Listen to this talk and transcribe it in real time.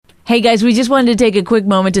Hey guys, we just wanted to take a quick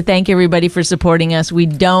moment to thank everybody for supporting us. We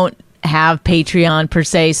don't have Patreon per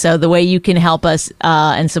se, so the way you can help us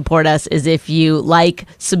and support us is if you like,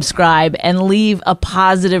 subscribe, and leave a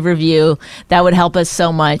positive review. That would help us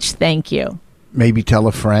so much. Thank you. Maybe tell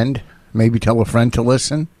a friend. Maybe tell a friend to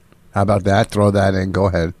listen. How about that? Throw that in. Go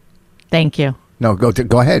ahead. Thank you. No, go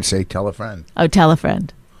ahead. Say tell a friend. Oh, tell a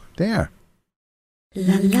friend. There.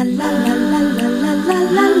 La la la la la la la la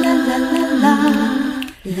la la la la.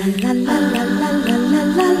 La la la la la la la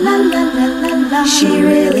la la la la. She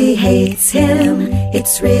really hates him.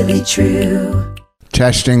 It's really true.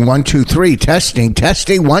 Testing 1 2 3. Testing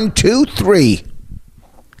 1 2 3.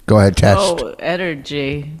 Go ahead, test. Oh,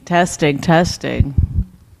 energy. Testing.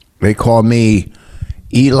 They call me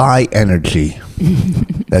Eli Energy.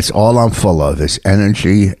 That's all I'm full of is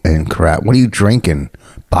energy and crap. What are you drinking?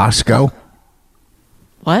 Bosco?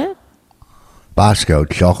 What? Bosco,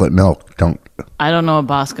 chocolate milk. I don't know what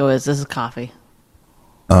Bosco is. This is coffee.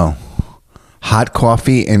 Oh. Hot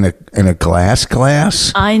coffee in a glass?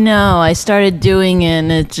 I know. I started doing it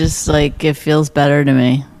and it just it feels better to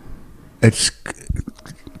me. It's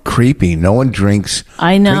creepy. No one drinks.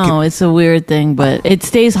 I know. It's a weird thing, but it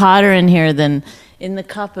stays hotter in here than in the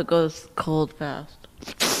cup. It goes cold fast.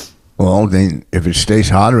 Well, then if it stays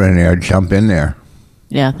hotter in there, jump in there.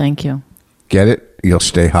 Yeah, thank you. Get it? You'll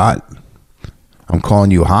stay hot. I'm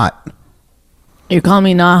calling you hot. You're calling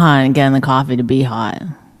me not hot and getting the coffee to be hot.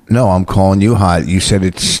 No, I'm calling you hot. You said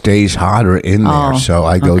it stays hotter in there, so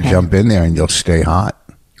I go jump in there and you'll stay hot.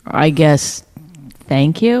 I guess.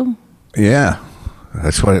 Thank you. Yeah,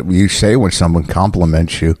 that's what you say when someone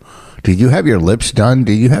compliments you. Did you have your lips done?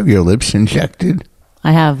 Did you have your lips injected?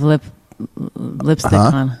 I have lipstick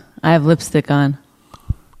on. I have lipstick on.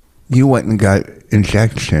 You went and got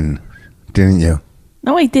injection, didn't you?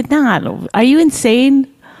 No, I did not. Are you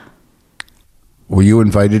insane? Were you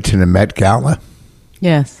invited to the Met Gala?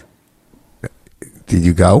 Yes. Did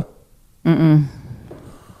you go? Mm-mm.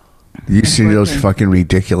 You see those fucking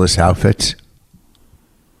ridiculous outfits?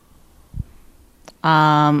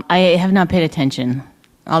 I have not paid attention,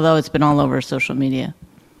 although it's been all over social media.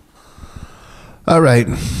 All right.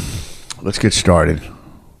 Let's get started.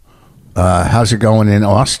 How's it going in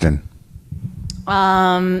Austin?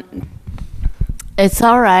 It's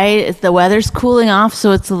all right. The weather's cooling off,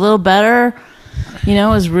 so it's a little better. You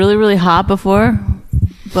know, it was really, really hot before.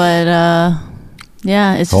 But,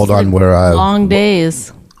 yeah, it's Hold just on, we're long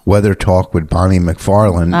days. Weather Talk with Bonnie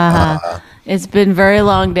McFarlane. It's been very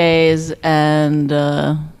long days and,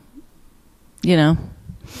 you know,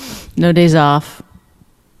 no days off.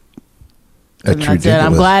 That's ridiculous. it.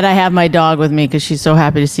 I'm glad I have my dog with me because she's so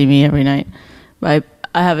happy to see me every night. I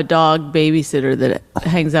have a dog babysitter that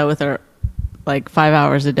hangs out with her 5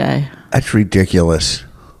 hours a day. That's ridiculous.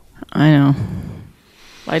 I know.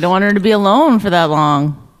 I don't want her to be alone for that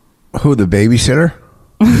long. Who, the babysitter?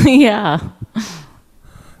 Yeah.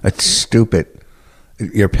 That's stupid.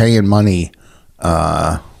 You're paying money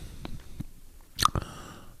for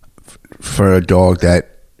a dog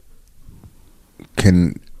that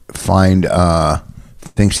can find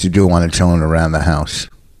things to do on its own around the house.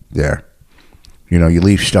 There. You know, you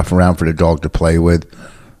leave stuff around for the dog to play with.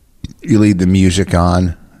 You leave the music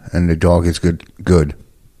on, and the dog is good.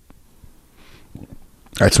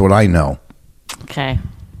 That's what I know. Okay.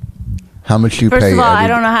 How much you pay? First of all, I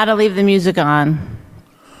don't know how to leave the music on.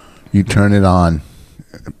 You turn it on.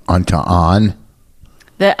 Onto on?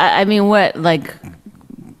 I mean, what?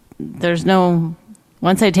 There's no...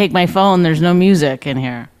 Once I take my phone, there's no music in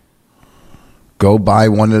here. Go buy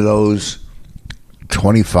one of those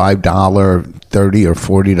 $25, $30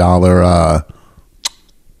 or $40,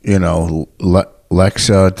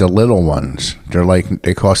 Lexa, the little ones.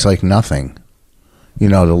 They cost nothing. You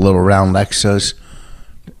know, the little round Lexas.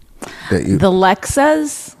 The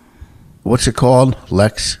Lexas? What's it called?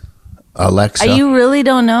 Alexa. You really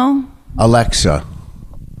don't know? Alexa,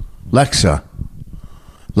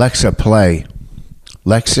 play.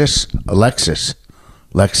 Alexis.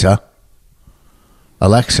 Alexa.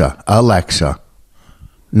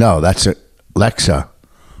 No, that's it. Alexa.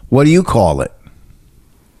 What do you call it?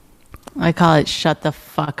 I call it shut the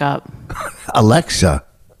fuck up. Alexa?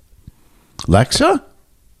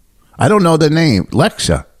 I don't know the name.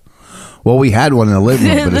 Lexa. Well, we had one in the living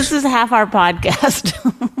room. But this is half our podcast.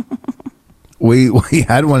 We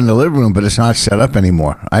had one in the living room, but it's not set up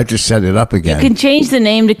anymore. I have to set it up again. You can change the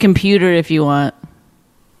name to computer if you want.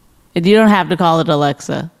 You don't have to call it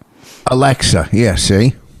Alexa. Alexa, yeah,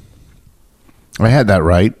 see? I had that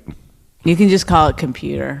right. You can just call it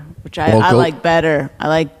computer, which I like better.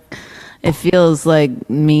 It feels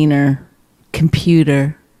meaner.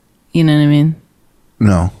 Computer. You know what I mean?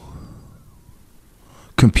 No.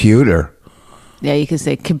 Computer. Yeah, you can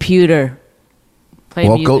say computer. Play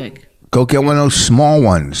Well, music. go get one of those small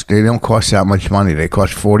ones. They don't cost that much money. They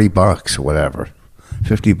cost $40 or whatever,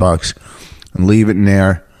 $50, and leave it in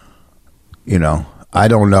there. You know, I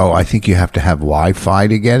don't know. I think you have to have Wi-Fi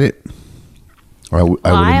to get it. Or I would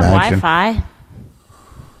imagine. Wi-Fi.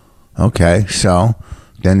 Okay, so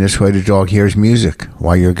then this way the dog hears music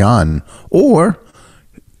while you're gone, or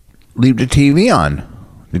leave the TV on.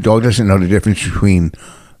 The dog doesn't know the difference between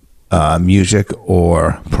music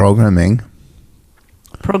or programming.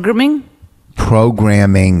 Programming.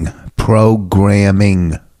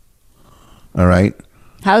 All right.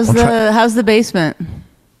 How's the basement?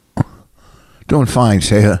 Doing fine.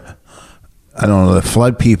 Say, I don't know. The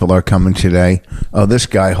flood people are coming today. Oh, this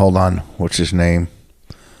guy. Hold on. What's his name?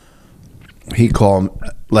 He called.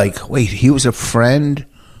 Like, wait. He was a friend.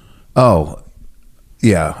 Oh,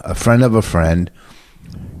 yeah, a friend of a friend.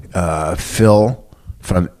 Phil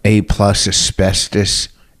from A Plus Asbestos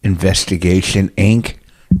Investigation Inc.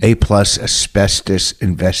 A Plus Asbestos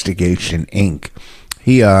Investigation Inc.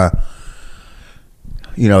 He, you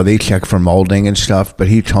know, they check for molding and stuff, but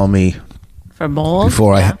he told me For mold?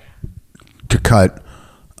 before I to cut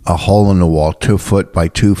a hole in the wall 2 foot by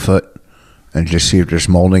 2 foot and just see if there's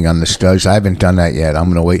molding on the studs. I haven't done that yet. I'm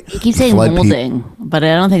going to wait. You keep saying Flood molding, but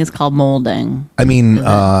I don't think it's called molding. I mean,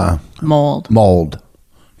 Mold. mold.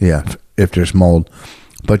 Yeah, if there's mold.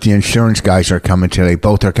 But the insurance guys are coming today.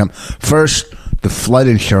 Both are coming. First, the flood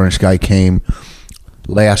insurance guy came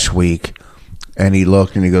last week, and he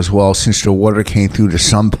looked and he goes, well, since the water came through the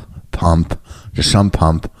sump pump,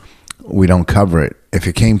 we don't cover it. If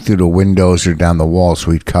it came through the windows or down the walls,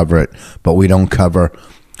 we'd cover it, but we don't cover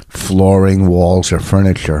flooring, walls, or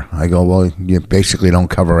furniture. I go, well, you basically don't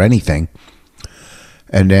cover anything.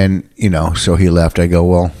 And then, you know, so he left. I go,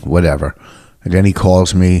 well, whatever. And then he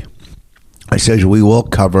calls me. I says, we will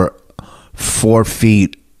cover 4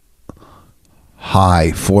 feet high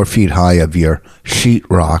of your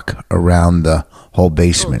sheetrock around the whole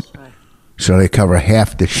basement. So they cover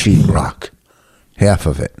half the sheetrock, half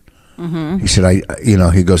of it. Mm-hmm. He said,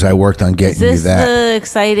 he goes, I worked on getting you that. Is this the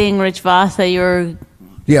exciting Rich Voss that you're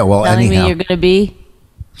telling me you're going to be?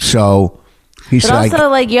 So he but said,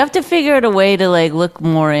 also, you have to figure out a way to, look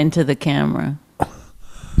more into the camera.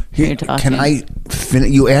 Can I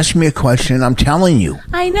finish? You asked me a question. I'm telling you.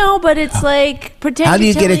 I know, but it's pretend. How do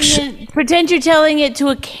you pretend you're telling it to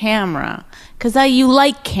a camera, because you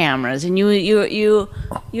like cameras and you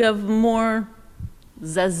have more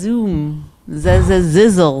zazoom,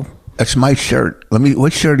 zizzle. That's my shirt.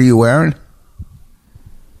 What shirt are you wearing?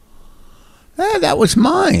 That was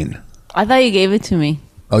mine. I thought you gave it to me.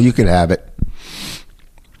 Oh, you could have it.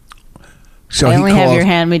 So I only have your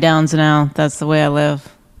hand-me-downs now. That's the way I live.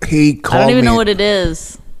 He called me. I don't even know what it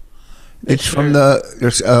is. It's from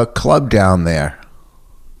there's a club down there.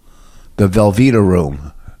 The Velveeta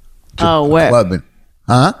Room. Oh, where? Club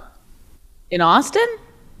In Austin?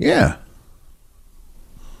 Yeah.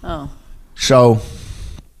 Oh. So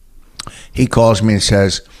he calls me and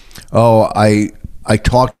says, oh, I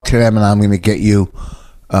talked to them and I'm going to get you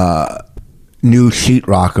new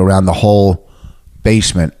sheetrock around the whole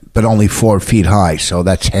basement, but only 4 feet high. So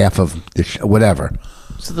that's half of the whatever.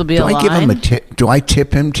 So there'll be a line? Give him a tip? Do I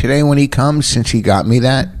tip him today when he comes since he got me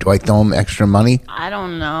that? Do I throw him extra money? I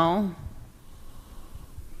don't know.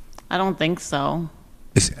 I don't think so.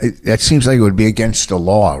 That seems like it would be against the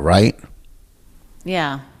law, right?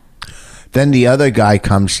 Yeah. Then the other guy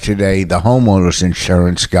comes today, the homeowner's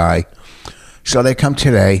insurance guy. So they come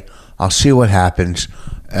today. I'll see what happens,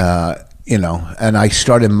 and I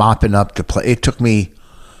started mopping up the place.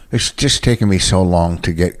 It's just taken me so long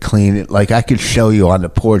to get clean. I could show you on the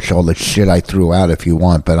porch all the shit I threw out if you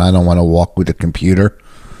want, but I don't want to walk with a computer.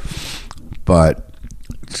 But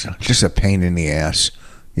it's just a pain in the ass,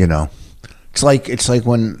 It's like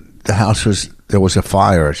when the house there was a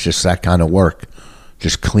fire. It's just that kind of work,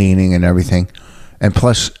 just cleaning and everything. And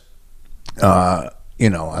plus,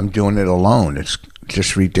 I'm doing it alone. It's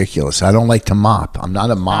just ridiculous. I don't like to mop. I'm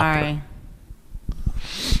not a mopper. Sorry.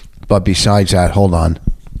 But besides that, hold on.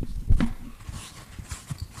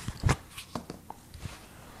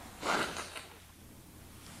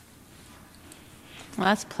 Well,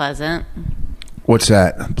 that's pleasant. What's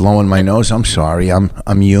that? Blowing my nose? I'm sorry. I'm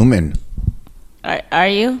human. Are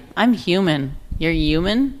you? I'm human. You're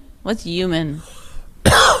human? What's human?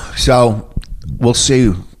 So we'll see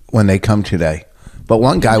when they come today. But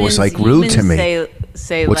one guy was rude to me.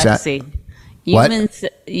 Say What's Lexi.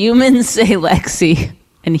 That? Humans say Lexi,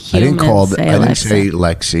 and humans say Alexa. I didn't say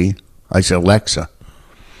Lexi. I said Alexa.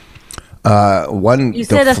 You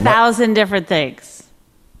said 1,000 different things.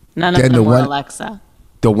 None of them were Alexa.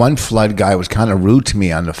 the one flood guy was kind of rude to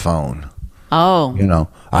me on the phone. Oh. You know,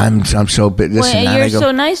 I'm so big. This and that. You're I go,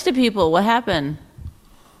 so nice to people. What happened?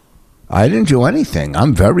 I didn't do anything.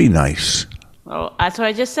 I'm very nice. Oh, that's what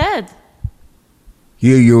I just said.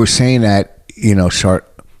 You were saying that, you know,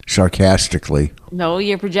 sarcastically. No,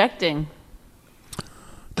 you're projecting.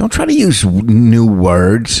 Don't try to use new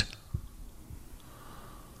words.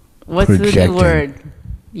 What's the Projecting.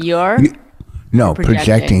 new word? No, projecting.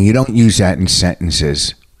 projecting. You don't use that in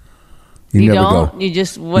sentences. You never don't? go. You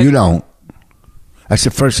just You don't. That's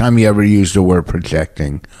the first time you ever used the word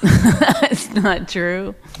projecting. It's not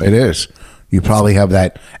true. It is. You probably have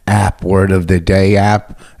that app, Word of the Day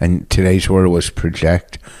app, and today's word was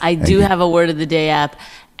project. I do have a Word of the Day app,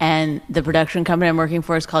 and the production company I'm working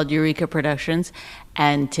for is called Eureka Productions.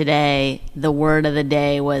 And today, the word of the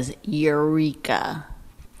day was Eureka.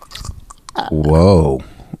 Whoa.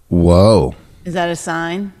 Whoa. Is that a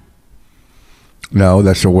sign? No,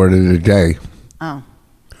 that's the word of the day. Oh.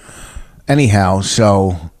 Anyhow,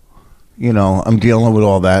 so, you know, I'm dealing with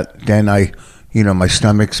all that. Then my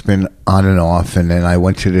stomach's been on and off, and then I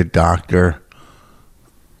went to the doctor,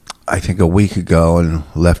 I think a week ago, and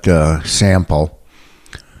left a sample.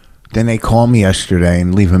 Then they called me yesterday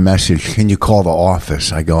and leave a message. Can you call the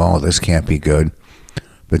office? I go, oh, this can't be good.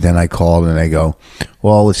 But then I called and they go,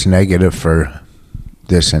 well, it's negative for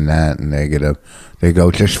this and that and negative. They go,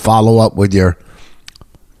 just follow up with your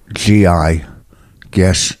GI,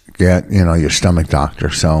 get your stomach doctor.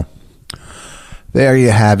 So there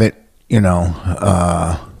you have it. You know,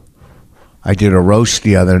 I did a roast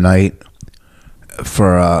the other night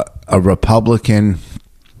for a Republican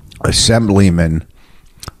assemblyman,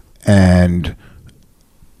 and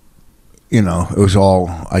you know, it was all,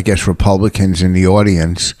 I guess, Republicans in the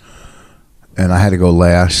audience, and I had to go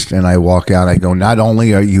last, and I walk out, I go, not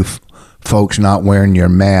only are you folks not wearing your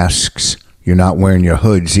masks, you're not wearing your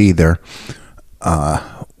hoods either,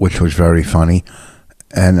 which was very funny.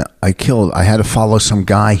 And I had to follow some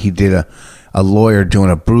guy. He did a lawyer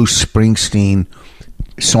doing a Bruce Springsteen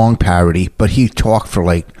song parody, but he talked for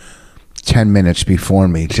like 10 minutes before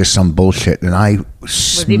me, just some bullshit, and I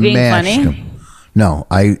Was he being funny? him. No,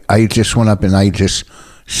 I just went up and I just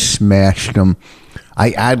smashed him.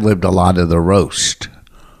 I ad-libbed a lot of the roast.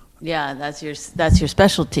 Yeah, that's your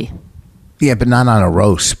specialty. Yeah, but not on a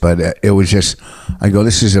roast. But it was just, I go,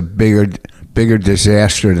 this is a bigger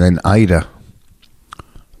disaster than Ida.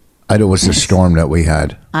 Ida was the storm that we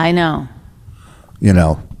had. I know. You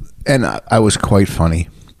know, and I was quite funny.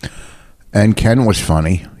 And Ken was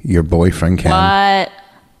funny, your boyfriend Ken. What?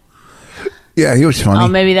 Yeah, he was funny. Oh,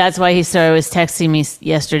 maybe that's why he was texting me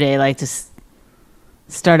yesterday, like to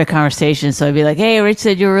start a conversation. So I'd be like, hey, Rich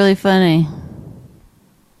said you were really funny.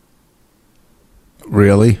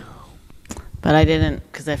 Really? But I didn't,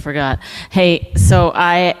 because I forgot. Hey, so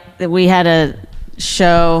we had a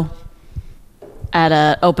show at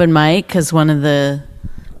an open mic, because one of the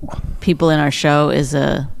people in our show is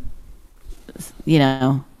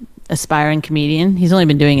aspiring comedian. He's only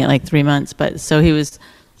been doing it like 3 months, but so he was,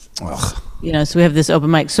 Ugh. so we have this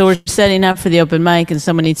open mic. So we're setting up for the open mic, and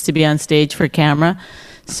someone needs to be on stage for camera.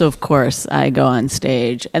 So of course I go on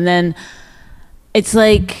stage, and then it's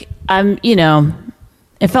like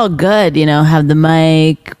it felt good, have the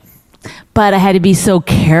mic, but I had to be so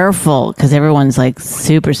careful because everyone's like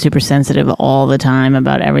super, super sensitive all the time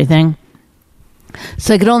about everything.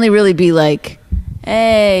 So I could only really be like,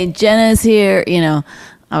 hey, Jenna's here,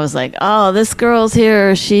 I was like, oh, this girl's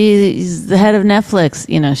here. She's the head of Netflix.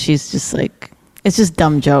 She's just like, it's just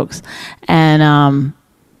dumb jokes. And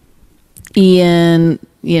Ian,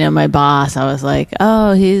 my boss, I was like,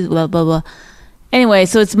 oh, he's blah, blah, blah. Anyway,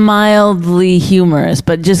 so it's mildly humorous,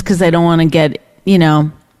 but just because I don't want to get,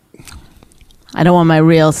 I don't want my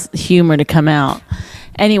real humor to come out.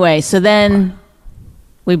 Anyway, so then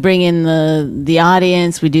we bring in the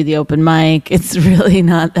audience, we do the open mic. It's really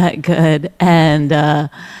not that good. And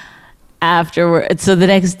afterward, so the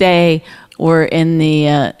next day we're in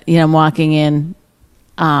the, I'm walking in,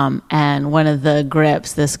 and one of the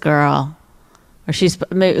grips, this girl, or she's with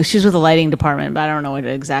the lighting department, but I don't know what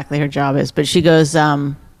exactly her job is. But she goes,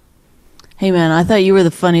 hey man, I thought you were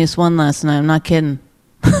the funniest one last night. I'm not kidding.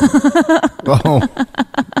 Oh,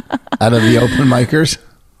 out of the open micers?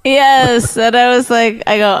 Yes. And I was like,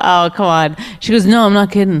 oh, come on. She goes, no, I'm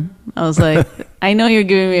not kidding. I was like, I know you're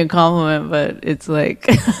giving me a compliment, but it's like,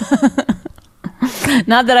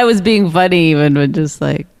 not that I was being funny even, but just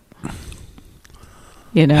like,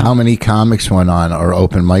 How many comics went on or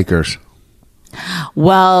open micers?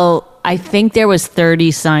 Well, I think there was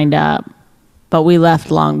 30 signed up, but we left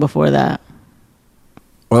long before that.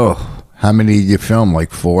 Oh, how many did you film?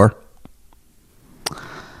 Like 4?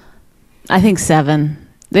 I think 7.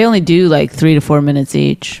 They only do like 3 to 4 minutes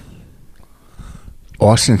each.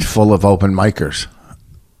 Austin's full of open micers.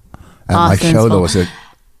 At Austin's my show, full. it's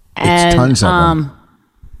And, tons of them.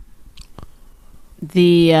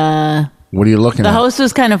 What are you looking The at? host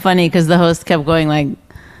was kind of funny because the host kept going like,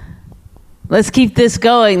 let's keep this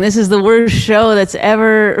going. This is the worst show that's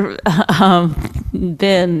ever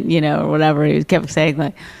been, or whatever. He kept saying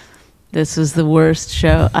like, this was the worst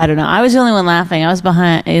show. I don't know. I was the only one laughing. I was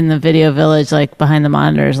behind in the video village, like behind the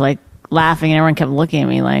monitors, like laughing. And everyone kept looking at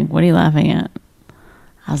me like, what are you laughing at?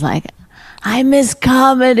 I was like, I miss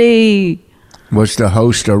comedy. Was the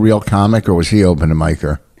host a real comic or was he open a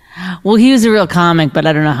micer? Well, he was a real comic, but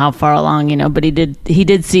I don't know how far along, but he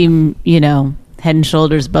did seem, head and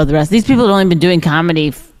shoulders above the rest. These people had only been doing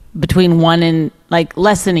comedy between 1 and like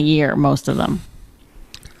less than a year, most of them.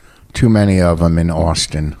 Too many of them in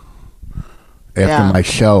Austin. After my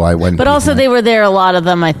show, I went. But also, they were there, a lot of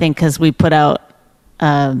them, I think, because we put out,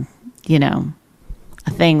 a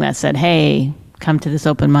thing that said, hey, come to this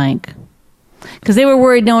open mic. Because they were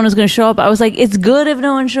worried no one was going to show up. I was like, it's good if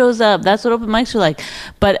no one shows up. That's what open mics are like.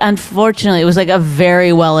 But unfortunately, it was like a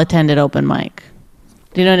very well-attended open mic.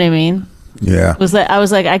 Do you know what I mean? Yeah. It was like, I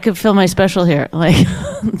was like, I could film my special here. Like,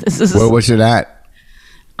 this is. Where was it at?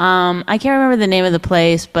 I can't remember the name of the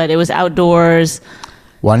place, but it was outdoors.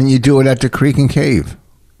 Why didn't you do it at the Creek and Cave?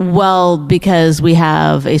 Well, because we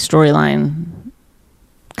have a storyline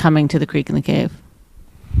coming to the Creek and the Cave.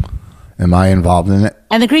 Am I involved in it?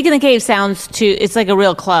 And the Creek and the Cave sounds it's like a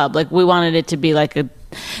real club. Like we wanted it to be like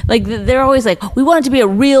they're always like, we want it to be a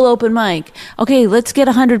real open mic. Okay, let's get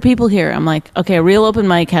 100 people here. I'm like, okay, a real open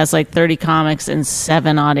mic has like 30 comics and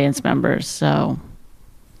 7 audience members. So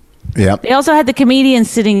Yep. they also had the comedians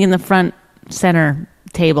sitting in the front center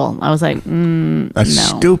table. I was like, That's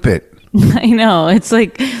no. stupid. I know. It's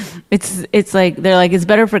like, it's like, they're like, it's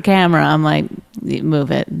better for camera. I'm like,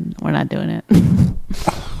 move it. We're not doing it.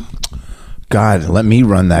 God, let me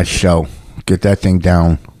run that show. Get that thing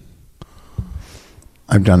down.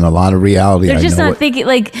 I've done a lot of reality. They're just I know not thinking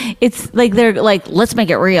like it's like they're like, let's make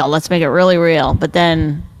it real. Let's make it really real. But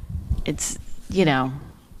then it's,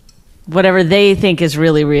 whatever they think is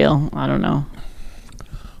really real. I don't know.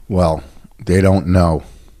 Well, they don't know.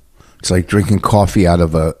 It's like drinking coffee out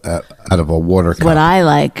of a water cup. What I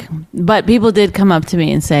like. But people did come up to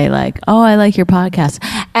me and say like, oh, I like your podcast.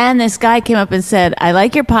 And this guy came up and said, I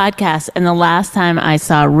like your podcast. And the last time I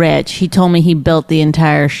saw Rich, he told me he built the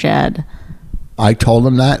entire shed. I told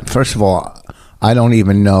him that. First of all, I don't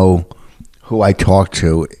even know who I talked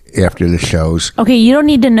to after the shows. Okay, you don't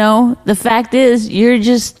need to know. The fact is, you're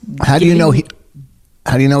just. How do you know he's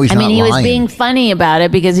not lying? He was being funny about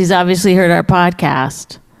it because he's obviously heard our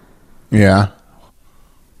podcast. Yeah.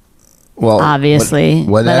 Well, Obviously.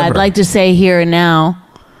 whatever. But I'd like to say here and now,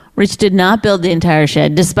 Rich did not build the entire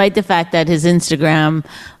shed, despite the fact that his Instagram,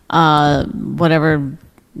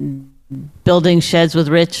 building sheds with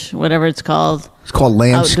Rich, whatever it's called. It's called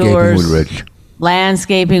Landscaping Outdoors. with Rich.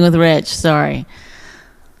 Landscaping with Rich, sorry.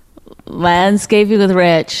 Landscaping with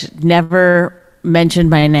Rich never mentioned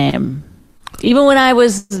my name. Even when I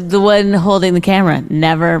was the one holding the camera,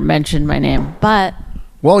 never mentioned my name. But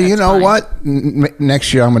Well, you know fine. what?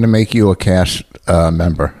 Next year I'm going to make you a cast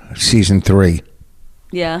member, season 3.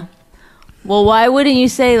 yeah. Well, why wouldn't you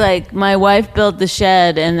say like my wife built the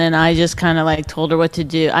shed and then I just kind of like told her what to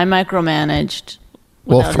do? I micromanaged.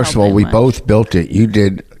 Well, without first of all, helping we much. both built it. You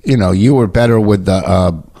did. You were better with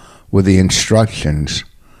the instructions,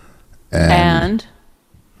 And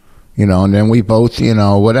and then we both,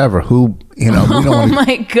 whatever. Who, we don't. oh wanna,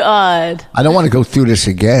 my God. I don't want to go through this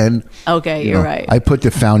again. Okay, You you're know, right. I put the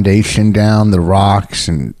foundation down, the rocks,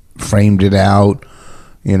 and framed it out.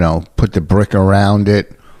 Put the brick around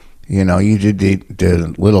it. You did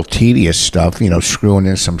the little tedious stuff. Screwing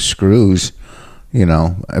in some screws.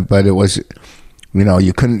 But it was,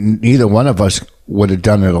 you couldn't. Neither one of us would have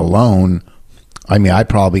done it alone. I mean, I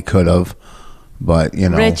probably could have, but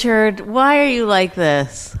Richard, why are you like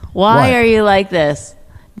this? Why What? are you like this?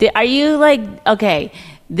 Are you like, okay,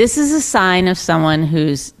 this is a sign of someone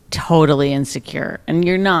who's totally insecure, and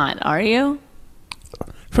you're not, are you?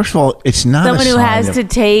 First of all, it's not Someone a who sign has of- to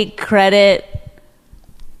take credit,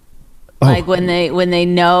 Oh. like when they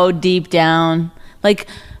know deep down. Like,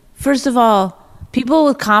 first of all, people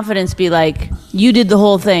with confidence be like, you did the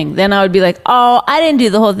whole thing. Then I would be like, oh, I didn't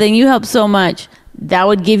do the whole thing. You helped so much. That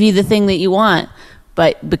would give you the thing that you want.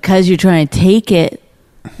 But because you're trying to take it,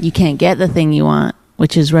 you can't get the thing you want,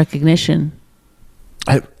 which is recognition.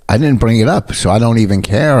 I didn't bring it up, so I don't even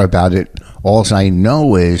care about it. All I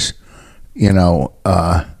know is,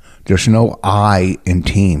 there's no I in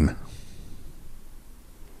team.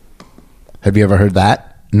 Have you ever heard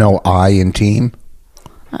that? No I in team?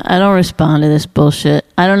 I don't respond to this bullshit.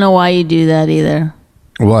 I don't know why you do that either.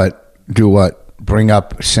 What? Do what? Bring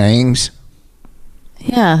up sayings?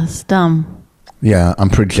 Yeah, it's dumb. Yeah, I'm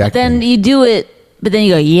projecting. Then you do it, but then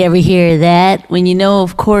you go, you ever hear that? When you know,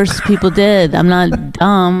 of course, people did. I'm not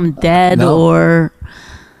dumb, dead, No. or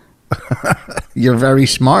You're very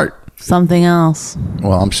smart. something else.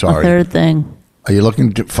 Well, I'm A sorry. third thing. Are you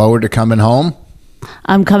looking forward to coming home?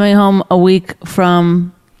 I'm coming home a week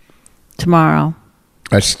from tomorrow.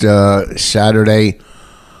 That's Saturday.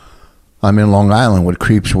 I'm in Long Island with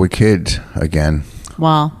Creeps with Kids again.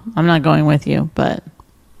 Well, I'm not going with you, but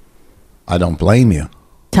I don't blame you.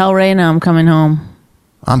 tell Raina I'm coming home.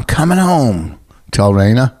 I'm coming home. Tell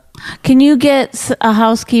Raina. Can you get a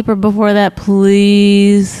housekeeper before that,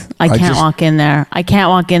 please? I can't walk in there. I can't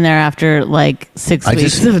walk in there after like 6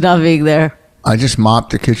 weeks of not being there. I just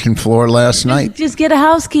mopped the kitchen floor last night. Just get a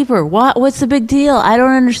housekeeper. What's the big deal? I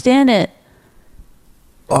don't understand it.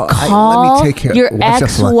 Call let me take care. your What's a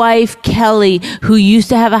ex-wife Kelly, who used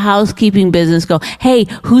to have a housekeeping business. Go, hey,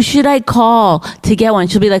 who should I call to get one?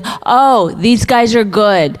 She'll be like, oh, these guys are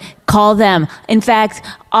good. Call them. In fact,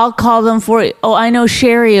 I'll call them for you. Oh, I know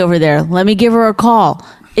Sherry over there. Let me give her a call.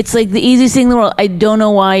 It's like the easiest thing in the world. I don't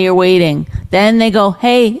know why you're waiting. Then they go,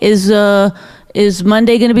 hey, is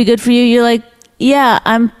Monday going to be good for you? You're like, yeah,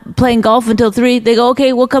 I'm playing golf until 3. They go,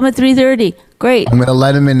 okay, we'll come at 3:30. Great. I'm going to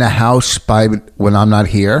let him in the house by when I'm not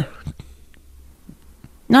here.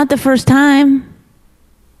 Not the first time.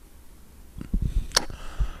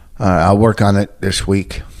 I'll work on it this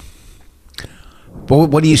week. But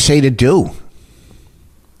what do you say to do?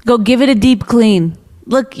 Go give it a deep clean.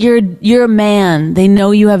 Look, you're a man. They know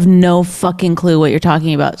you have no fucking clue what you're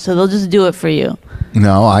talking about. So they'll just do it for you.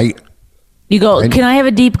 No, You go, can I have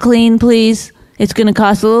a deep clean, please? It's going to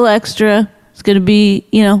cost a little extra. It's going to be,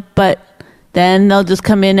 but then they'll just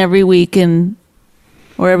come in every week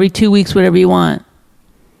or every 2 weeks, whatever you want.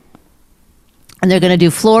 And they're going to do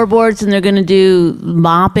floorboards, and they're going to do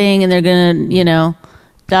mopping, and they're going to,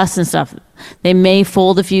 dust and stuff. They may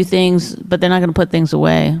fold a few things, but they're not going to put things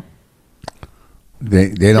away. They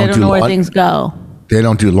don't They don't do know where things go. They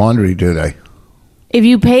don't do laundry, do they? If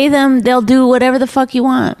you pay them, they'll do whatever the fuck you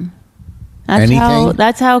want. Anything?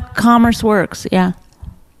 That's how commerce works. Yeah.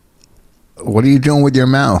 What are you doing with your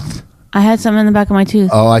mouth? I had some in the back of my tooth.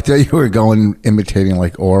 Oh, I thought you were imitating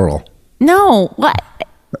like oral. No, what?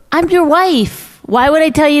 I'm your wife. Why would I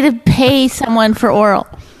tell you to pay someone for oral?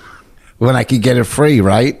 When I could get it free,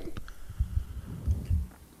 right?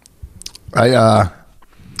 Yeah,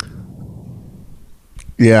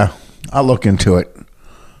 I'll look into it.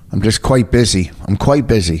 I'm just quite busy. I'm quite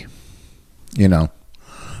busy.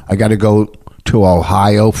 I got to go to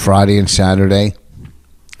Ohio Friday and Saturday.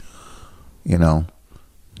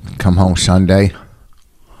 Come home Sunday.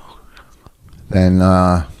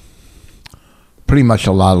 Then pretty much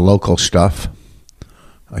a lot of local stuff.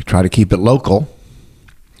 I try to keep it local.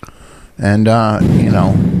 And,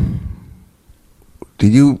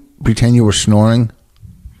 did you pretend you were snoring?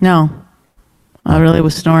 No, I really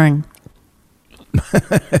was snoring.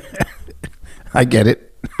 I get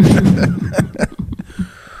it.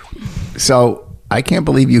 So I can't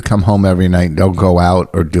believe you come home every night and don't go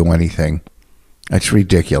out or do anything. That's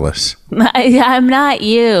ridiculous. I'm not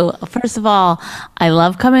you. First of all, I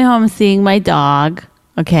love coming home and seeing my dog.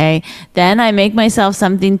 Okay. Then I make myself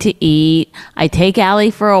something to eat. I take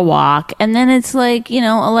Allie for a walk. And then it's like,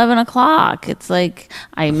 11 o'clock. It's like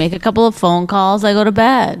I make a couple of phone calls. I go to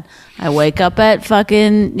bed. I wake up at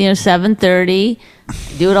fucking, 7:30.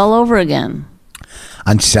 Do it all over again.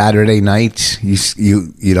 On Saturday nights,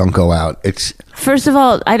 you don't go out. It's First of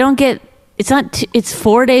all, I don't get. It's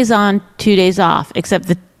 4 days on, 2 days off. Except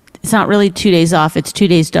that it's not really 2 days off. It's 2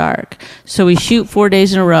 days dark. So we shoot 4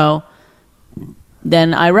 days in a row.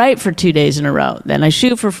 Then I write for 2 days in a row. Then I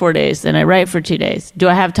shoot for 4 days. Then I write for 2 days. Do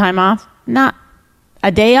I have time off? Not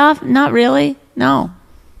a day off. Not really. No.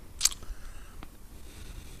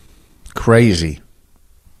 crazy.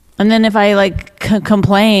 And then if I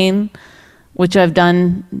complain, which I've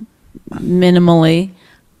done minimally,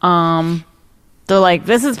 they're like,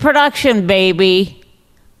 this is production, baby.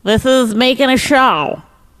 This is making a show.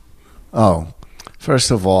 Oh,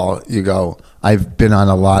 first of all, you go, I've been on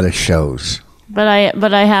a lot of shows. But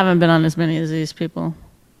I haven't been on as many as these people.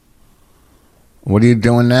 What are you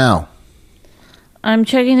doing now? I'm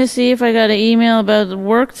checking to see if I got an email about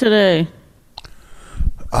work today.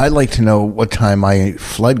 I'd like to know what time my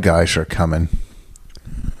flood guys are coming.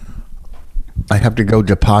 I have to go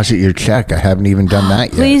deposit your check. I haven't even done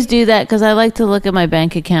that yet. Please do that, because I like to look at my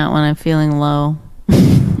bank account when I'm feeling low.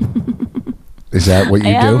 Is that what you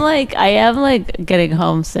I do? am like getting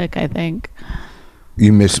homesick, I think.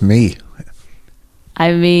 You miss me.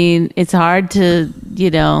 I mean, it's hard to,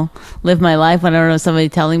 live my life when I don't have somebody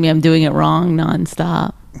telling me I'm doing it wrong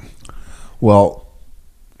nonstop. Well,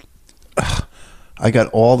 I got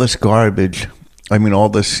all this garbage. I mean, all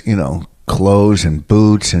this, clothes and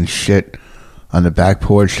boots and shit on the back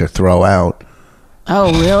porch to throw out.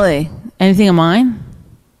 Oh, really? Anything of mine?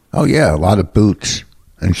 Oh, yeah, a lot of boots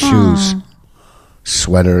and shoes,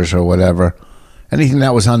 sweaters or whatever. Anything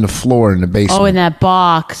that was on the floor in the basement. Oh, in that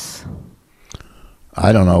box.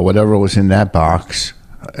 I don't know, whatever was in that box.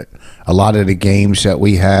 A lot of the games that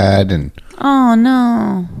we had and, Oh,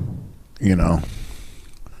 no.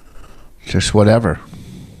 Just whatever.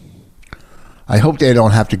 I hope they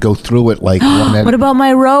don't have to go through it like one. What about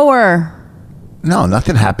my rower? No,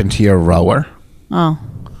 nothing happened to your rower. Oh.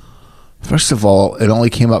 First of all, it only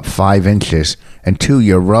came up 5 inches, and 2,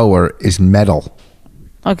 your rower is metal.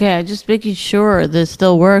 Okay, I just making sure this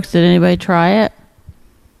still works. Did anybody try it?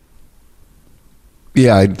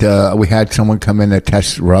 Yeah, we had someone come in to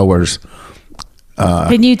test rowers.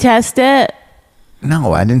 Can you test it?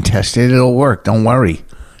 No, I didn't test it. It'll work. Don't worry.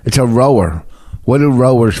 It's a rower. What are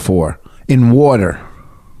rowers for? In water.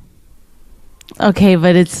 Okay,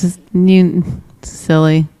 but it's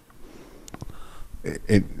silly.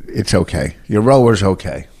 It's okay. Your rower's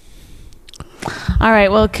okay. All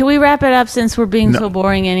right, well, can we wrap it up since we're being so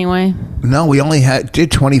boring anyway? No, we only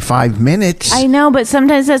did 25 minutes. I know, but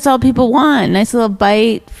sometimes that's all people want. Nice little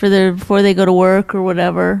bite before they go to work or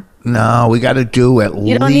whatever. No, we got to do at least.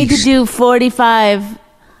 You don't need to do 45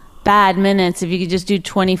 bad minutes if you could just do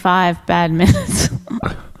 25 bad minutes.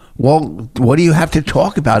 Well, what do you have to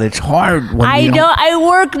talk about? It's hard. I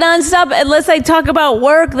work nonstop. Unless I talk about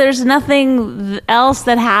work, there's nothing else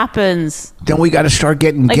that happens. Then we got to start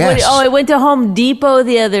getting guests. I went to Home Depot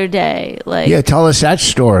the other day. Yeah, tell us that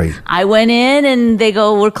story. I went in and they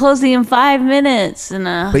go, "We're closing in 5 minutes," and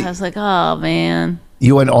I was like, "Oh man."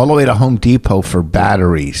 You went all the way to Home Depot for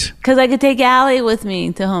batteries. Because I could take Allie with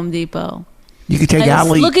me to Home Depot. You could take I was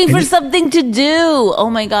Allie. looking for something to do. Oh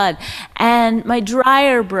my God. And my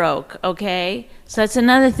dryer broke. Okay. So that's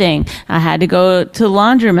another thing. I had to go to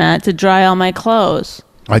laundromat to dry all my clothes.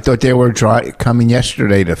 I thought they were coming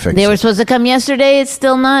yesterday to fix it. They were supposed to come yesterday. It's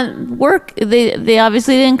still not work. They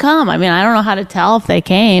obviously didn't come. I mean, I don't know how to tell if they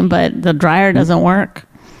came, but the dryer doesn't work.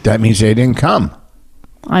 That means they didn't come.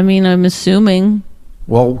 I mean, I'm assuming.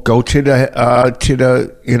 Well, go to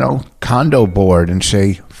the condo board and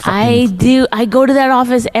say. I do. I go to that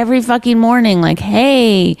office every fucking morning. Like,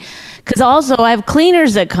 hey, because also I have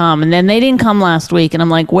cleaners that come, and then they didn't come last week, and I'm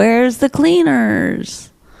like, where's the cleaners?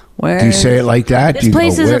 Do you say it like that? This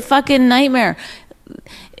place is a fucking nightmare.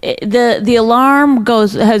 The alarm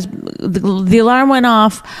the alarm went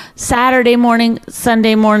off Saturday morning,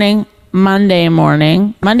 Sunday morning, Monday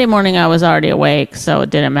morning. Monday morning I was already awake, so it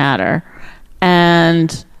didn't matter.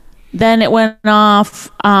 And then it went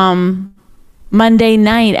off Monday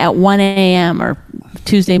night at 1 a.m. or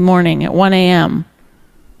Tuesday morning at 1 a.m.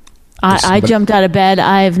 I jumped out of bed.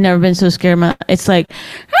 I've never been so scared. It's like,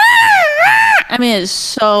 I mean, it's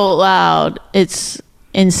so loud. It's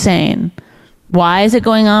insane. Why is it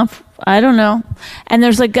going off? I don't know. And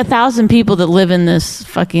there's like 1,000 people that live in this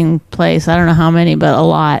fucking place. I don't know how many, but a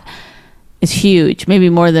lot. It's huge. Maybe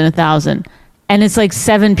more than 1,000. And it's like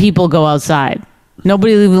 7 people go outside.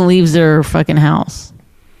 Nobody even leaves their fucking house.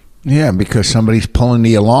 Yeah, because somebody's pulling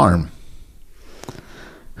the alarm.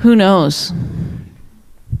 Who knows?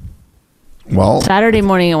 Well, Saturday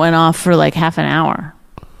morning it went off for like half an hour.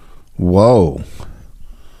 Whoa.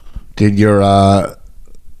 Did your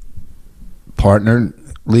partner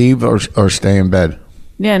leave or stay in bed?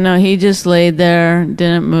 Yeah, no, he just laid there,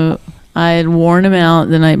 didn't move. I had worn him out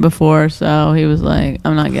the night before, so he was like,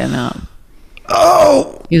 I'm not getting up.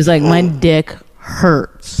 Oh! He was like, my dick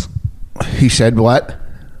hurts. He said what?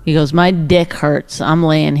 He goes, my dick hurts. I'm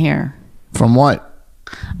laying here. From what?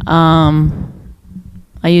 I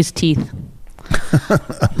use teeth.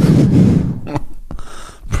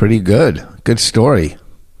 Pretty good. Good story.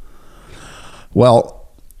 Well,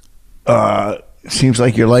 seems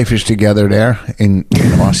like your life is together there in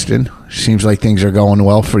Austin. Seems like things are going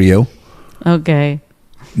well for you. Okay.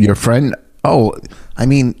 Your friend, I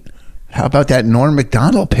mean, how about that Norm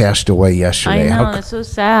Macdonald passed away yesterday? I know, it's so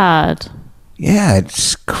sad. Yeah,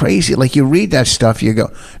 it's crazy. Like you read that stuff, you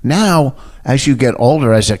go, now as you get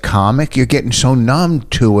older as a comic, you're getting so numb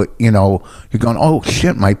to it, you're going, oh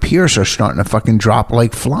shit, my peers are starting to fucking drop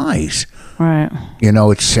like flies. Right.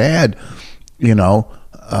 It's sad.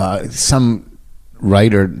 Some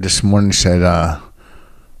writer this morning said,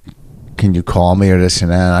 can you call me or this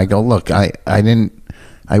and that? And I go, look, I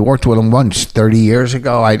worked with him once 30 years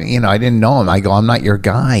ago. I didn't know him. I go, I'm not your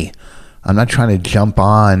guy. I'm not trying to jump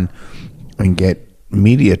on and get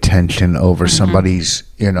media attention over somebody's,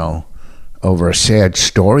 over a sad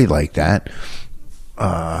story like that.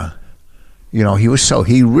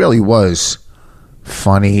 He really was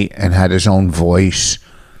funny and had his own voice,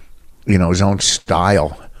 his own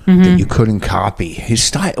style that you couldn't copy. His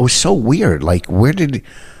style, it was so weird. Like, where did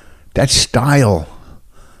that style,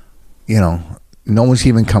 no one's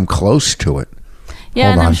even come close to it. Yeah,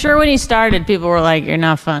 Hold and on. I'm sure when he started, people were like, you're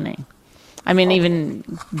not funny. I mean, even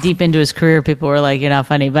deep into his career, people were like, you're not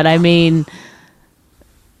funny. But I mean,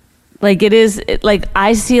 like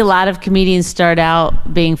I see a lot of comedians start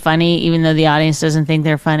out being funny, even though the audience doesn't think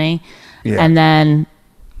they're funny. Yeah. And then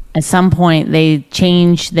at some point they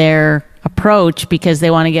change their approach because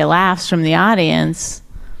they want to get laughs from the audience,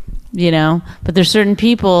 but there's certain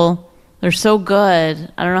people, they're so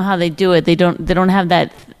good. I don't know how they do it. They don't have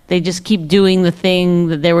that. They just keep doing the thing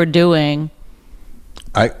that they were doing.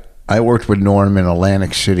 I worked with Norm in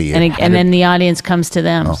Atlantic City. And then the audience comes to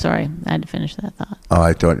them. Oh. Sorry, I had to finish that thought. Oh,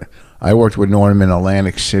 I thought I worked with Norm in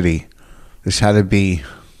Atlantic City. This had to be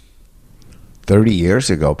 30 years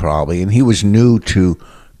ago, probably. And he was new to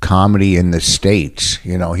comedy in the States.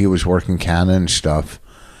 He was working Canada and stuff.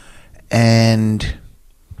 And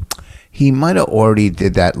he might have already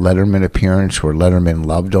did that Letterman appearance where Letterman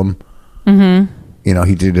loved him. Mm-hmm.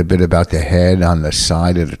 He did a bit about the head on the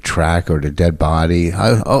side of the track or the dead body.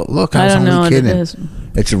 I was only kidding.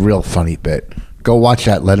 It's a real funny bit. Go watch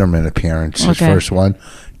that Letterman appearance, his first one.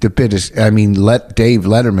 The bit is, Dave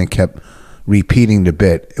Letterman kept repeating the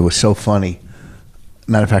bit. It was so funny.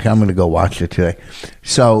 Matter of fact, I'm going to go watch it today.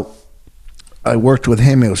 So I worked with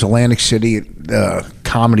him. It was Atlantic City,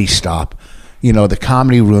 Comedy Stop. The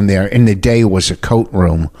comedy room there in the day was a coat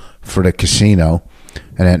room for the casino.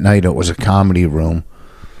 And at night it was a comedy room.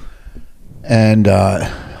 And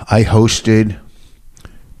I hosted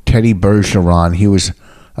Teddy Bergeron. He's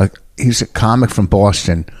a comic from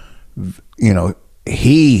Boston.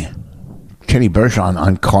 Teddy Bergeron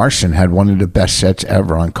on Carson had one of the best sets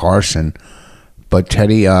ever on Carson. But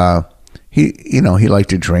Teddy, he liked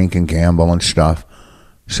to drink and gamble and stuff.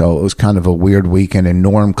 So it was kind of a weird weekend. And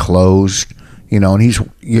Norm closed, and he's,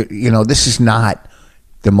 this is not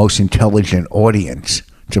the most intelligent audience.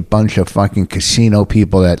 It's a bunch of fucking casino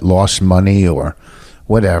people that lost money or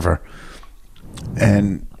whatever.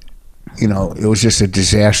 And, it was just a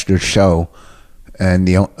disaster show. And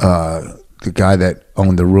the guy that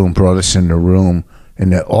owned the room brought us in the room,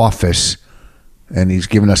 in the office, and he's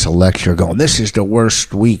giving us a lecture going, this is the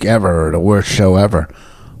worst week ever, or the worst show ever.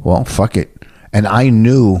 Well, fuck it. And I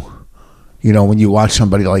knew, when you watch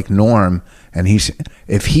somebody like Norm, and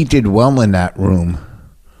if he did well in that room,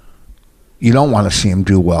 you don't want to see him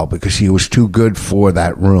do well because he was too good for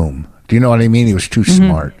that room. Do you know what I mean? He was too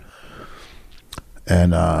smart.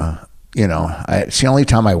 And, it's the only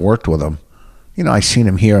time I worked with him. I seen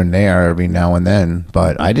him here and there every now and then,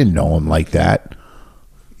 but I didn't know him like that.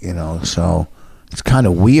 So it's kind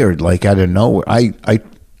of weird. Like, out of nowhere,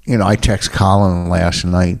 I text Colin last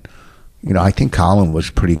night. I think Colin was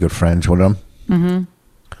pretty good friends with him. Mm-hmm.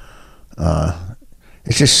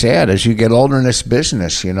 It's just sad as you get older in this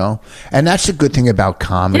business, And that's the good thing about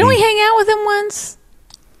comedy. Didn't we hang out with him once?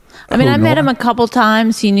 I mean, I met him a couple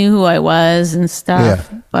times. He knew who I was and stuff.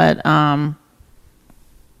 Yeah. But,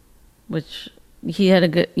 which he had a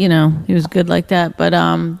good, he was good like that. But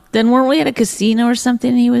then weren't we at a casino or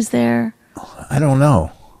something? He was there. I don't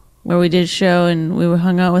know. Where we did a show and we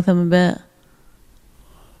hung out with him a bit.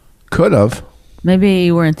 Could have. Maybe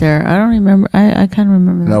you weren't there. I don't remember. I kind of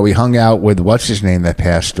remember that. No, we hung out with, what's his name that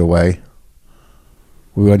passed away?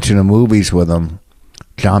 We went to the movies with him.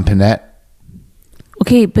 John Panette.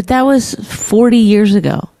 Okay, but that was 40 years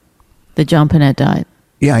ago that John Panette died.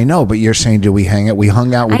 Yeah, I know, but you're saying, did we hang out? We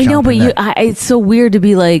hung out with John Panette. But it's so weird to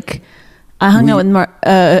be like, we hung out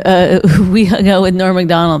with Norm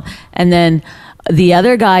Macdonald, and then the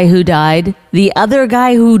other guy who died,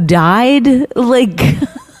 like...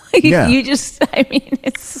 Yeah.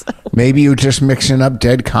 It's so maybe you're just mixing up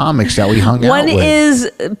dead comics that we hung out with. One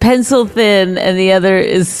is pencil thin and the other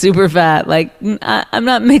is super fat. Like, I'm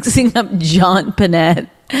not mixing up John Panette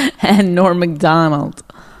and Norm Macdonald.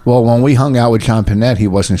 Well, when we hung out with John Panette, he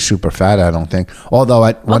wasn't super fat, I don't think.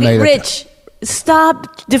 Although one night, Rich,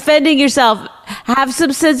 stop defending yourself. Have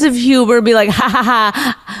some sense of humor. Be like, ha ha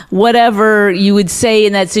ha, whatever you would say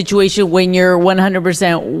in that situation when you're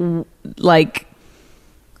 100% like,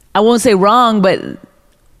 I won't say wrong, but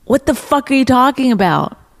what the fuck are you talking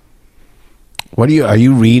about? Are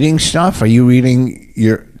you reading stuff? Are you reading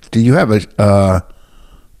Do you have a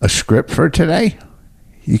script for today?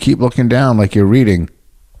 You keep looking down like you're reading.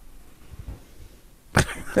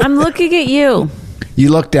 I'm looking at you. You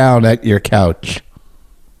look down at your couch.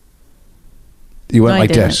 You went No, I like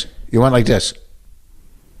didn't. this. You went like this.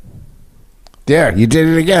 There, you did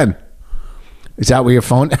it again. Is that where your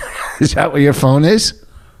phone? Is that where your phone is?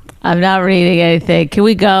 I'm not reading anything. Can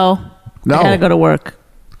we go? No. I gotta go to work.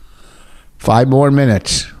 5 more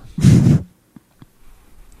minutes.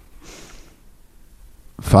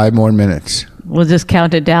 5 more minutes. We'll just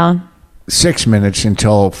count it down. 6 minutes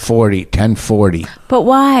until 10:40. But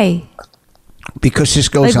why? Because this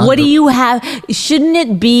goes Like, on. what do you have? Shouldn't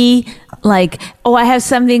it be like, oh, I have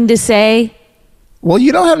something to say? Well,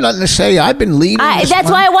 you don't have nothing to say. I've been leading. this That's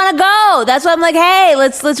one. why I want to go. That's why I'm like, hey,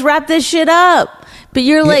 let's wrap this shit up. But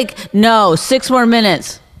you're like, no, 6 more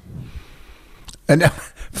minutes. And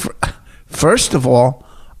first of all,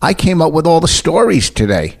 I came up with all the stories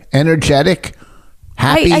today. Energetic,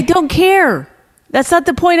 happy. I don't care. That's not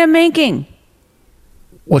the point I'm making.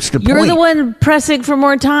 What's the You're point? the one pressing for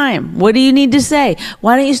more time. What do you need to say?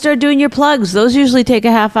 Why don't you start doing your plugs? Those usually take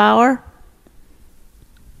a half hour.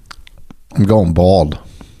 I'm going bald.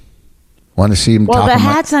 Want to see him? Well, top the of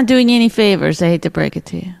my- hat's not doing you any favors. I hate to break it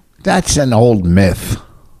to you. That's an old myth.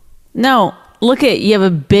 No, look at you have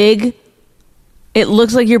a big. It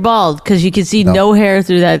looks like you're bald because you can see No. no hair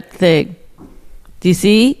through that thing. Do you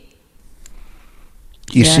see?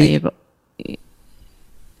 You see?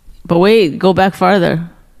 But wait, go back farther.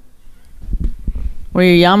 Where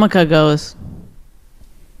your yarmulke goes.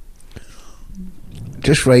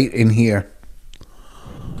 Just right in here.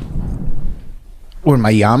 Or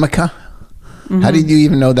my yarmulke? Mm-hmm. How did you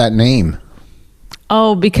even know that name?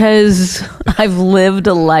 Oh, because I've lived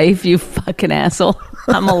a life, you fucking asshole.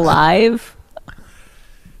 I'm alive.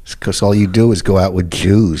 It's because all you do is go out with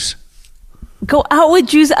Jews. Go out with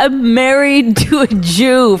Jews. I'm married to a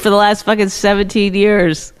Jew for the last fucking 17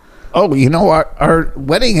 years. Oh, you know, our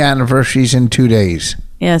wedding anniversary's in 2 days.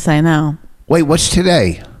 Yes, I know. Wait, what's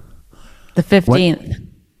today? The 15th.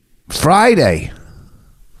 Friday.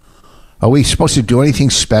 Are we supposed to do anything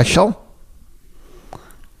special?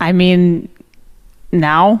 I mean,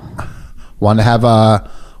 now? Want to have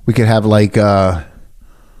we could have like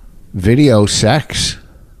video sex.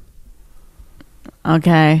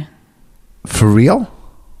 Okay. For real?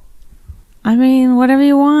 I mean, whatever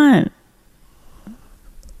you want.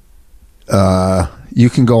 You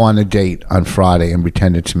can go on a date on Friday and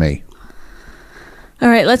pretend it's me. All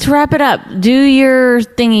right, let's wrap it up. Do your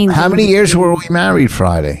thingy. How many years were we married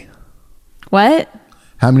Friday? What?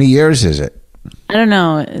 How many years is it? I don't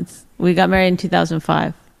know. We got married in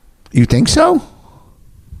 2005. You think so?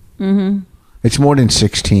 Mm-hmm. It's more than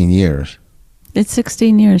 16 years. It's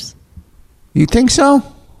 16 years. You think so?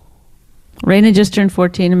 Raina just turned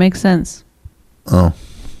 14. It makes sense. Oh.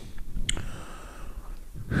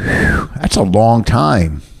 Whew, that's a long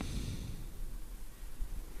time.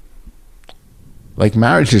 Like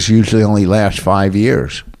marriages usually only last 5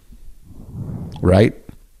 years. Right?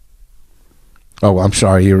 Oh, I'm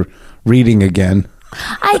sorry. You're reading again.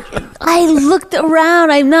 I looked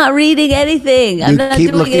around. I'm not reading anything. I'm You not keep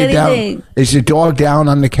doing looking anything. down. Is the dog down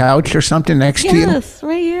on the couch or something next to you? Yes,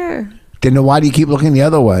 right here. Then why do you keep looking the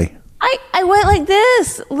other way? I went like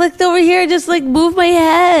this. Looked over here, just like moved my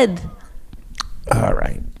head. All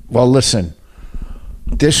right. Well, listen.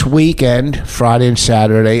 This weekend, Friday and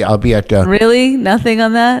Saturday, I'll be at the... Really? Nothing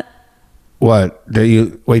on that? What?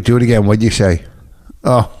 Wait, do it again. What'd you say?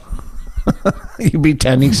 Oh. You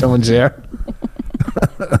pretending someone's there?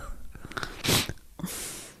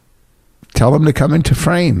 Tell them to come into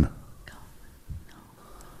frame.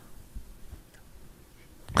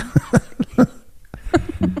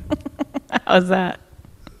 How's that?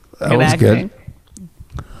 That was good.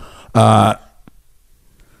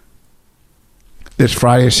 This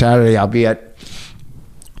Friday and Saturday, I'll be at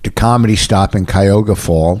the Comedy Stop in Cuyahoga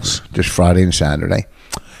Falls, just Friday and Saturday.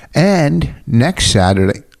 And next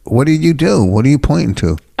Saturday, what did you do? What are you pointing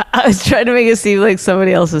to? I was trying to make it seem like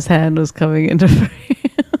somebody else's hand was coming into frame.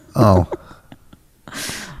 Oh,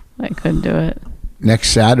 I couldn't do it.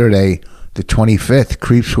 next Saturday, the 25th,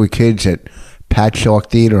 Creeps with Kids at Patchogue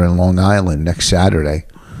Theater in Long Island, next Saturday.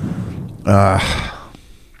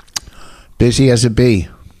 Busy as a bee.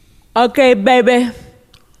 Okay, baby.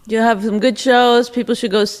 You'll have some good shows. People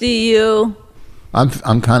should go see you.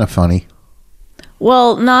 I'm kind of funny.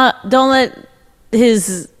 Well, don't let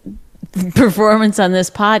his performance on this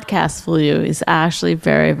podcast fool you. He's actually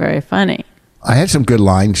very, very funny. I had some good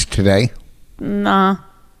lines today. Nah.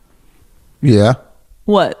 Yeah.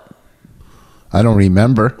 What? I don't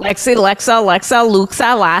remember. Lexi, Lexa, Lexa, Luxa,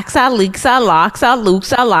 Laxa, Lexa, Loxa,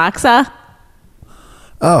 Luxa, Laxa.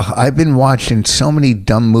 Oh, I've been watching so many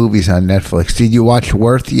dumb movies on Netflix. Did you watch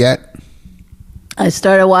Worth yet? I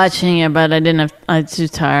started watching it, but I didn't have. I'm too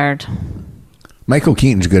tired. Michael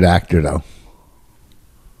Keaton's a good actor, though.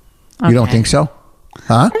 You don't Okay. think so?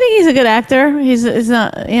 Huh? I think he's a good actor. He's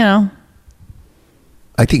not, I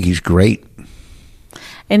think he's great.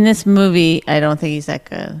 in this movie, I don't think he's that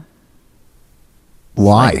good.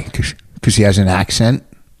 Why? Because he has an accent?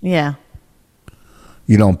 Yeah.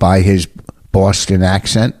 You don't buy his Boston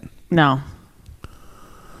accent? No.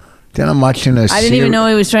 Then I'm watching a I didn't even know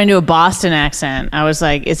he was trying to do a Boston accent. I was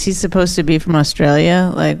like, is he supposed to be from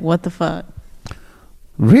Australia? Like, what the fuck?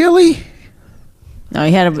 Really? No,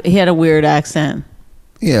 he had a weird accent.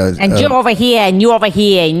 Yeah. And you over here, and you over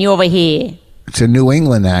here, and you over here. It's a New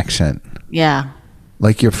England accent. Yeah.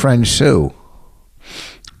 Like your friend Sue.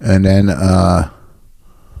 And then I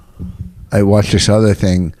watched this other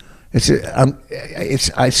thing. It's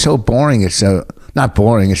so boring. It's not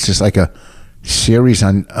boring. It's just like a series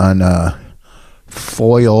on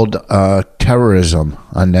foiled terrorism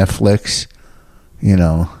on Netflix.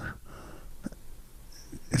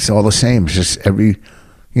 It's all the same. It's just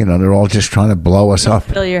they're all just trying to blow us up.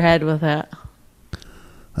 Fill your head with that.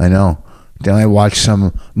 I know. Then I watched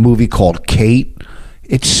some movie called Kate.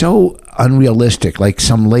 It's so unrealistic. Like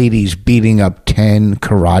some ladies beating up 10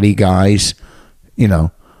 karate guys.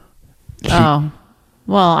 Oh.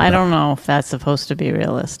 Well, I don't know if that's supposed to be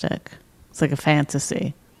realistic. It's like a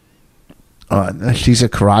fantasy. She's a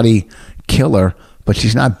karate killer, but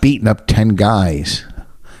she's not beating up 10 guys.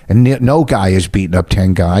 And no guy is beating up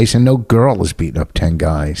 10 guys, and no girl is beating up 10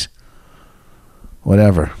 guys.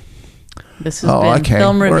 Whatever. This has been okay.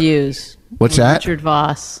 Film Reviews. What's with that? Richard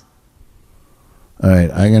Voss. All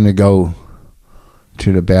right, I'm going to go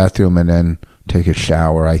to the bathroom and then take a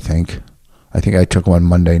shower, I think. I think I took one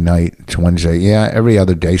Monday night. It's Wednesday. Yeah, every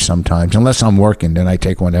other day sometimes. Unless I'm working, then I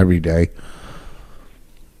take one every day.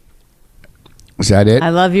 Is that it? I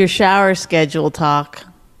love your shower schedule talk.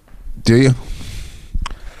 Do you?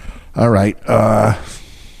 All right.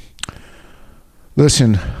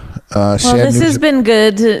 Listen, Well, sad this news. has been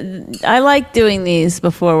good. I like doing these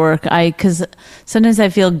before work. Because sometimes I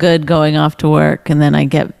feel good going off to work, and then I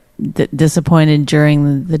get disappointed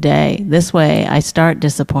during the day. This way, I start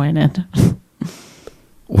disappointed.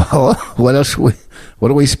 Well, what else? What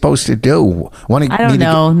are we supposed to do? I don't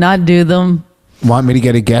know. Not do them. Want me to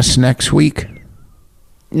get a guest next week?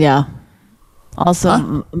 Yeah.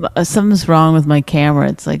 Also, something's wrong with my camera.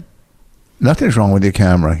 It's like, Nothing's wrong with your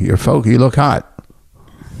camera. You look hot.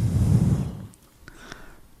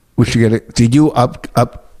 We should get it. Did you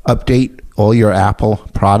update all your Apple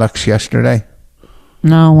products yesterday?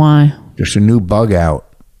 no, why? There's a new bug out.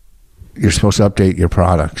 You're supposed to update your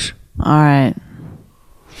products. All right.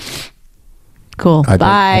 Cool.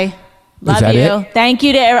 Bye. Love that you. it? Thank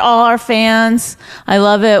you to all our fans. I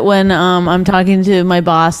love it when I'm talking to my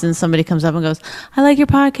boss and somebody comes up and goes, I like your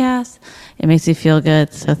podcast. It makes me feel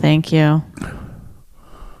good. So thank you.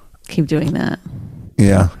 Keep doing that.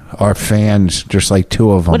 Yeah, our fans, just like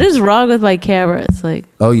two of them. What is wrong with my camera? It's like,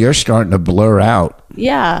 Oh, you're starting to blur out.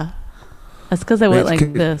 yeah. That's because I went It's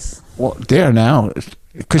like this. Well, there now,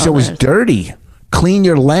 because it was there's- dirty. Clean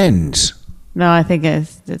your lens. No, I think I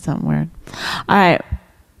did something weird. All right.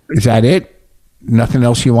 Is that it? Nothing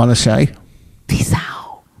else you want to say? Peace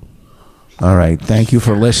out. All right. Thank you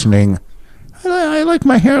for listening. I like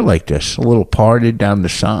my hair like this, a little parted down the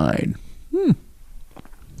side.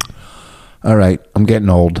 All right. I'm getting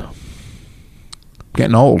old.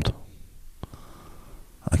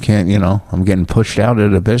 I can't, I'm getting pushed out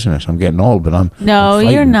of the business. I'm getting old, but I'm No, I'm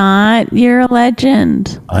you're fighting. not. You're a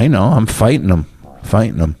legend. I know. I'm fighting them.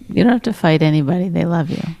 You don't have to fight anybody. They love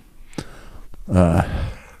you.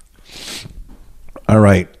 All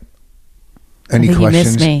right. Any I think questions?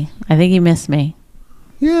 you miss me. I think you miss me.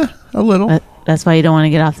 Yeah, a little. But that's why you don't want to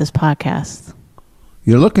get off this podcast.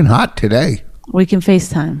 You're looking hot today. We can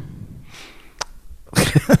FaceTime.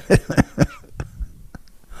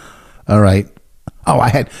 All right. Oh, I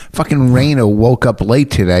had fucking Raina woke up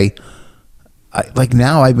late today.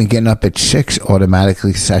 Now I've been getting up at 6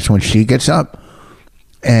 automatically. So that's when she gets up.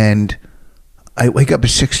 And I wake up at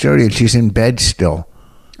 6:30 and she's in bed still.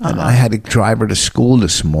 And I had to drive her to school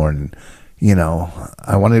this morning.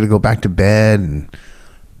 I wanted to go back to bed and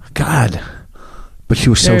God. But she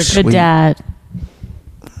was You're so a good sweet. dad.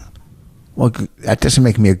 Well, that doesn't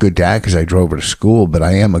make me a good dad because I drove her to school, but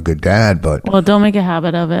I am a good dad. But Well, don't make a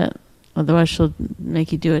habit of it. Otherwise, she'll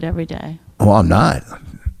make you do it every day. well, I'm not.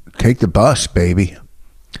 Take the bus, baby.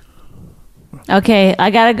 Okay, I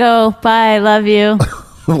gotta go. Bye. Love you.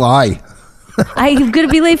 Why? I'm gonna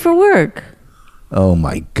be late for work. Oh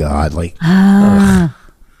my God!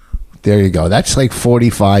 There you go. That's like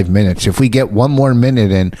 45 minutes. If we get one more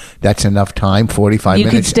minute in, that's enough time. 45 You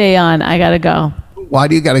minutes. can stay on. I gotta go. Why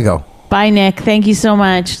do you got to go? Bye, Nick. Thank you so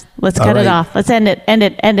much. Let's cut it off. Let's end it. End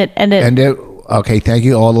it. Okay, thank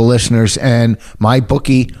you all the listeners. And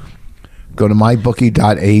MyBookie, go to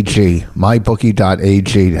mybookie.ag.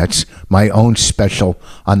 Mybookie.ag. That's my own special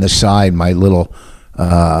on the side, my little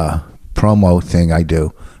promo thing I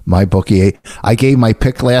do. MyBookie. I gave my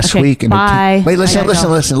pick last week. And bye. Wait, listen. I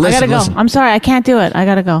gotta go. I'm sorry. I can't do it. I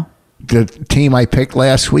gotta go. The team I picked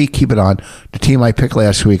last week, keep it on. The team I picked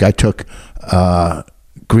last week, I took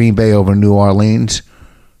Green Bay over New Orleans.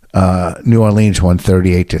 New Orleans won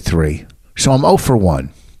 38-3. So I'm 0 for 1.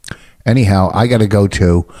 Anyhow, I got to go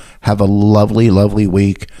too. Have a lovely, lovely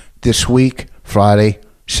week. This week, Friday,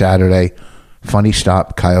 Saturday, Funny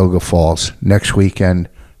Stop, Cuyahoga Falls. Next weekend,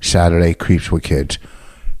 Saturday, Creeps with Kids.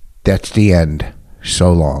 That's the end.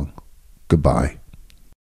 So long. Goodbye.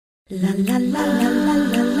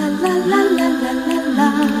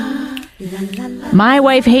 My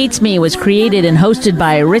Wife Hates Me was created and hosted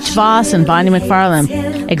by Rich Voss and Bonnie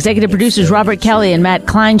McFarlane. Executive producers Robert Kelly and Matt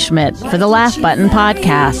Kleinschmidt for the Laugh Button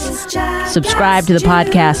podcast. Subscribe to the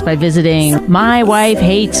podcast by visiting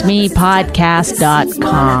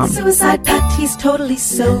mywifehatesmepodcast.com. Suicide pact, he's totally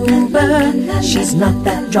sober. She's not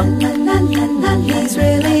that drunk. He's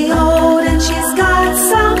really old and she's got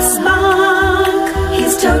some spunk.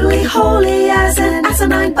 He's totally holy as an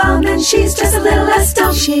asinine bomb, and she's just a little less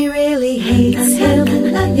dumb. She really hates him,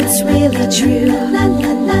 it's really true.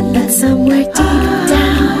 But somewhere deep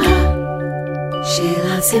down, she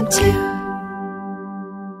loves him too.